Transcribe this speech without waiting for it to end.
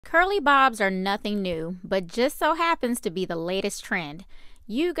Curly bobs are nothing new, but just so happens to be the latest trend.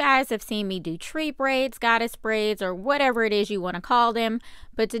 You guys have seen me do tree braids, goddess braids, or whatever it is you want to call them,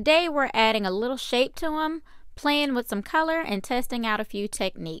 but today we're adding a little shape to them, playing with some color, and testing out a few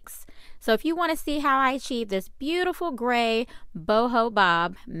techniques. So if you want to see how I achieve this beautiful gray boho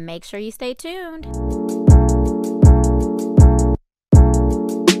bob, make sure you stay tuned.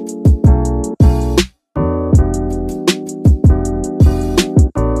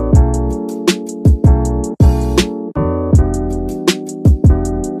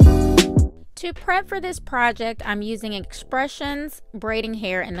 To prep for this project, I'm using Expressions braiding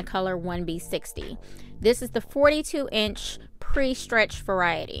hair in the color 1B60. This is the 42-inch pre-stretched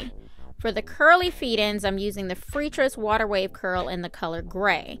variety. For the curly feet ends, I'm using the Freetress Water Wave Curl in the color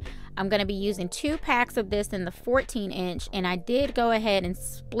gray. I'm going to be using 2 packs of this in the 14-inch, and I did go ahead and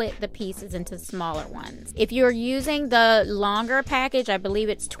split the pieces into smaller ones. If you're using the longer package, I believe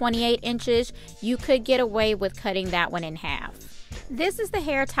it's 28 inches, you could get away with cutting that one in half. This is the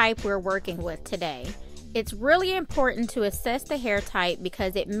hair type we're working with today. It's really important to assess the hair type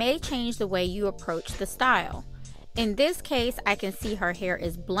because it may change the way you approach the style. In this case, I can see her hair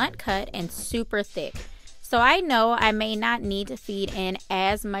is blunt cut and super thick, so I know I may not need to feed in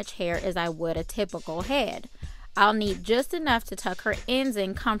as much hair as I would a typical head. I'll need just enough to tuck her ends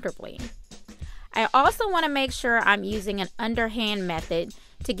in comfortably. I also want to make sure I'm using an underhand method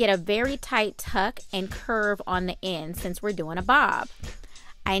to get a very tight tuck and curve on the end since we're doing a bob.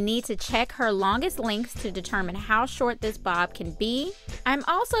 I need to check her longest lengths to determine how short this bob can be. I'm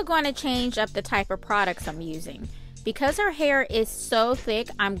also going to change up the type of products I'm using. Because her hair is so thick,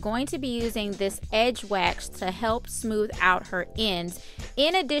 I'm going to be using this edge wax to help smooth out her ends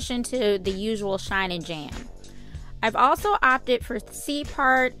in addition to the usual shine and jam. I've also opted for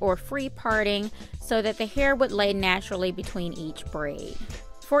C-part or free parting so that the hair would lay naturally between each braid.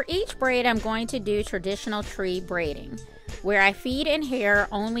 For each braid, I'm going to do traditional tree braiding, where I feed in hair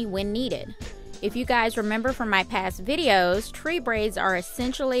only when needed. If you guys remember from my past videos, tree braids are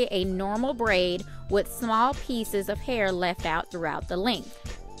essentially a normal braid with small pieces of hair left out throughout the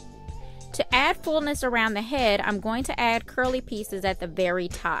length. To add fullness around the head, I'm going to add curly pieces at the very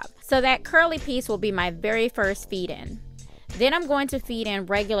top. So that curly piece will be my very first feed in. Then I'm going to feed in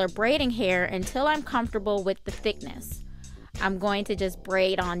regular braiding hair until I'm comfortable with the thickness. I'm going to just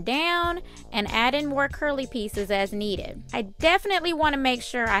braid on down and add in more curly pieces as needed. I definitely want to make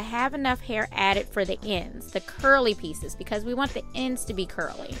sure I have enough hair added for the ends, the curly pieces, because we want the ends to be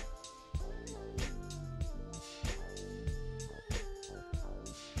curly.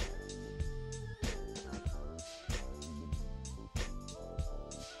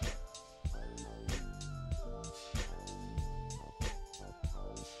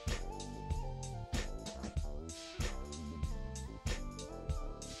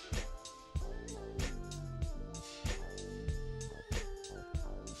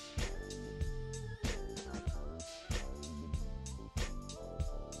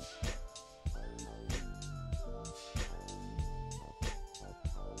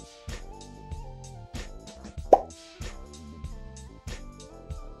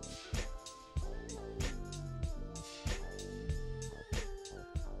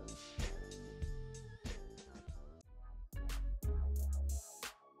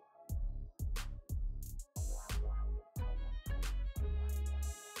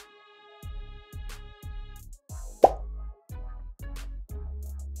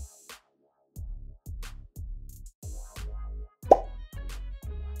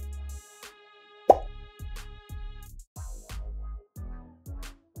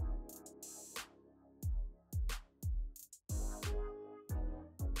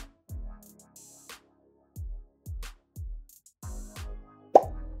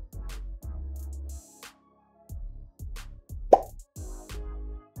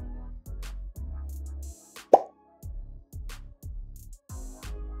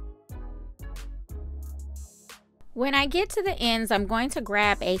 When I get to the ends, I'm going to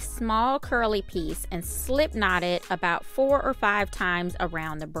grab a small curly piece and slip knot it about 4 or 5 times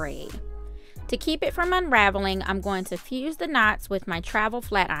around the braid. To keep it from unraveling, I'm going to fuse the knots with my travel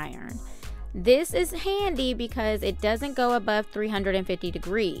flat iron. This is handy because it doesn't go above 350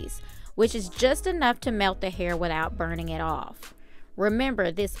 degrees, which is just enough to melt the hair without burning it off.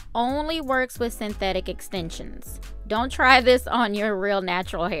 Remember, this only works with synthetic extensions. Don't try this on your real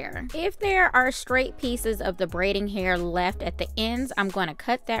natural hair. If there are straight pieces of the braiding hair left at the ends, I'm going to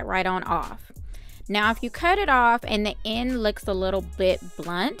cut that right on off. Now, if you cut it off and the end looks a little bit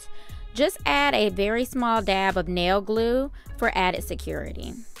blunt, just add a very small dab of nail glue for added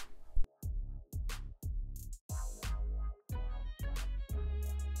security.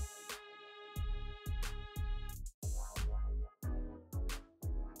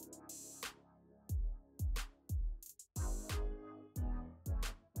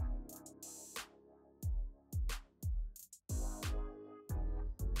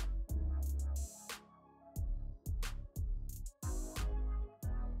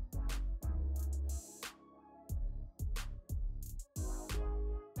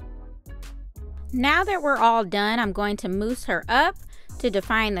 Now that we're all done, I'm going to mousse her up to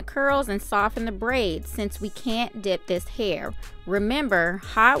define the curls and soften the braids since we can't dip this hair. Remember,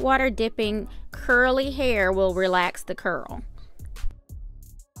 hot water dipping curly hair will relax the curl.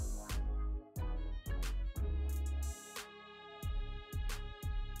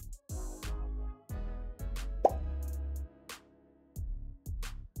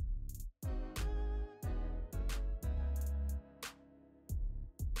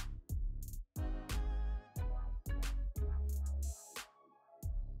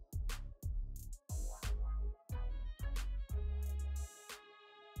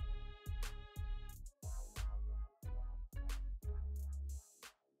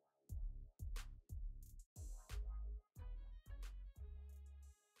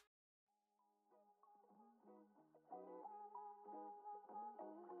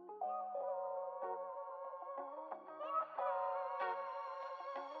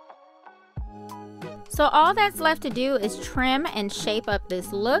 So all that's left to do is trim and shape up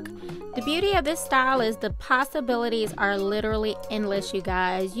this look. The beauty of this style is the possibilities are literally endless, you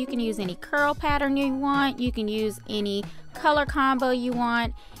guys. You can use any curl pattern you want. You can use any color combo you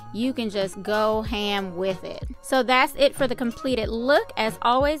want. You can just go ham with it. So that's it for the completed look. As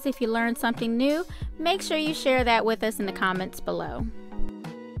always, if you learned something new, make sure you share that with us in the comments below.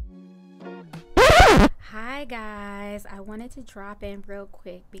 Hi guys, I wanted to drop in real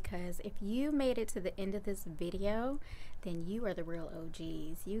quick because if you made it to the end of this video, then you are the real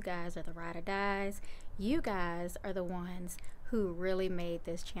OGs. You guys are the ride or dies. You guys are the ones who really made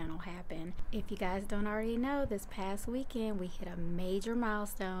this channel happen. If you guys don't already know, this past weekend we hit a major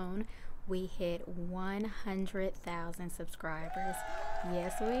milestone. We hit 100,000 subscribers.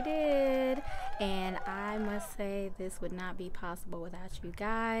 Yes, we did. And I must say this would not be possible without you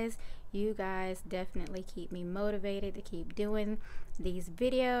guys. You guys definitely keep me motivated to keep doing these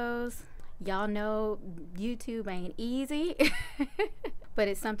videos. Y'all know YouTube ain't easy, but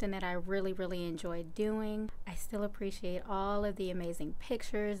it's something that I really enjoy doing. I still appreciate all of the amazing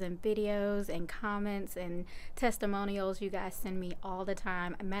pictures and videos and comments and testimonials you guys send me all the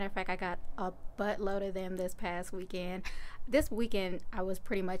time. As a matter of fact, I got a buttload of them this past weekend. This weekend, I was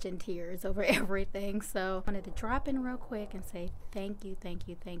pretty much in tears over everything. So I wanted to drop in real quick and say thank you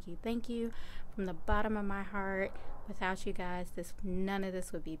from the bottom of my heart. Without you guys, none of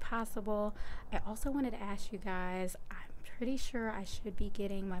this would be possible. I also wanted to ask you guys, I'm pretty sure I should be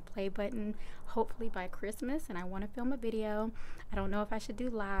getting my play button hopefully by Christmas, and I want to film a video. I don't know if I should do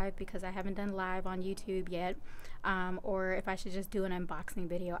live because I haven't done live on YouTube yet, or if I should just do an unboxing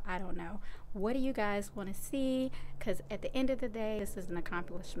video. I don't know. What do you guys want to see? Because at the end of the day, this is an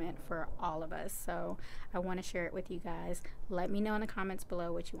accomplishment for all of us, so I want to share it with you guys. Let me know in the comments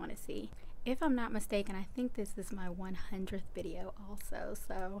below what you want to see. If I'm not mistaken, I think this is my 100th video also,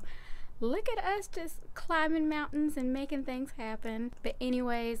 so look at us just climbing mountains and making things happen. But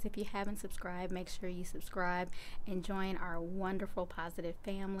anyways, if you haven't subscribed, make sure you subscribe and join our wonderful positive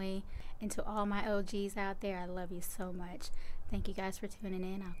family. And to all my OGs out there, I love you so much. Thank you guys for tuning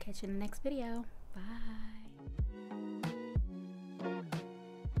in. I'll catch you in the next video. Bye.